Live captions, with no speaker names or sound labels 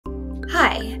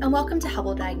Hi, and welcome to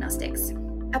Hubbl Diagnostics,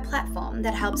 a platform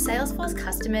that helps Salesforce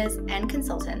customers and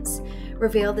consultants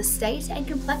reveal the state and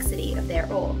complexity of their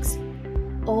orgs,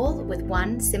 all with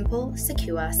one simple,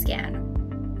 secure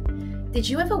scan. Did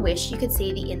you ever wish you could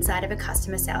see the inside of a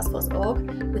customer Salesforce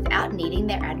org without needing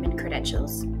their admin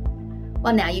credentials?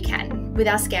 Well, now you can with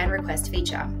our scan request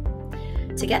feature.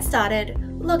 To get started,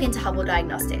 log into Hubbl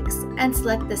Diagnostics and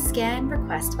select the Scan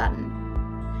Request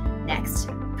button. Next,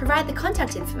 provide the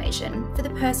contact information for the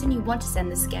person you want to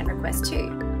send the scan request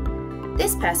to.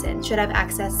 This person should have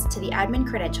access to the admin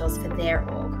credentials for their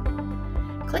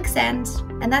org. Click Send,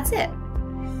 and that's it.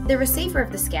 The receiver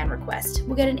of the scan request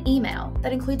will get an email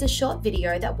that includes a short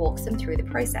video that walks them through the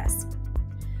process.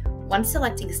 Once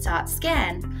selecting Start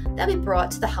Scan, they'll be brought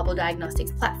to the Hubbl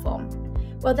Diagnostics platform,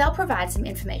 where they'll provide some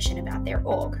information about their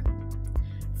org.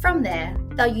 From there,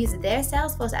 they'll use their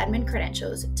Salesforce admin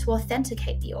credentials to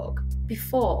authenticate the org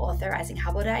before authorizing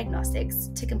Hubbl Diagnostics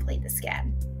to complete the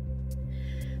scan.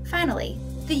 Finally,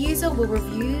 the user will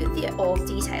review the org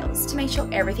details to make sure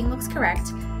everything looks correct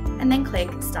and then click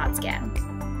Start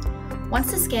Scan.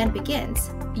 Once the scan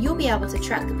begins, you'll be able to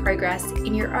track the progress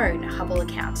in your own Hubbl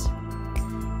account.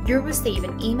 You'll receive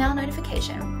an email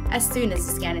notification as soon as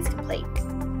the scan is complete.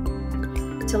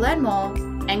 To learn more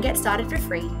and get started for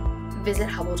free, visit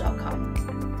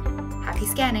hubbl.com. Happy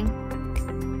scanning!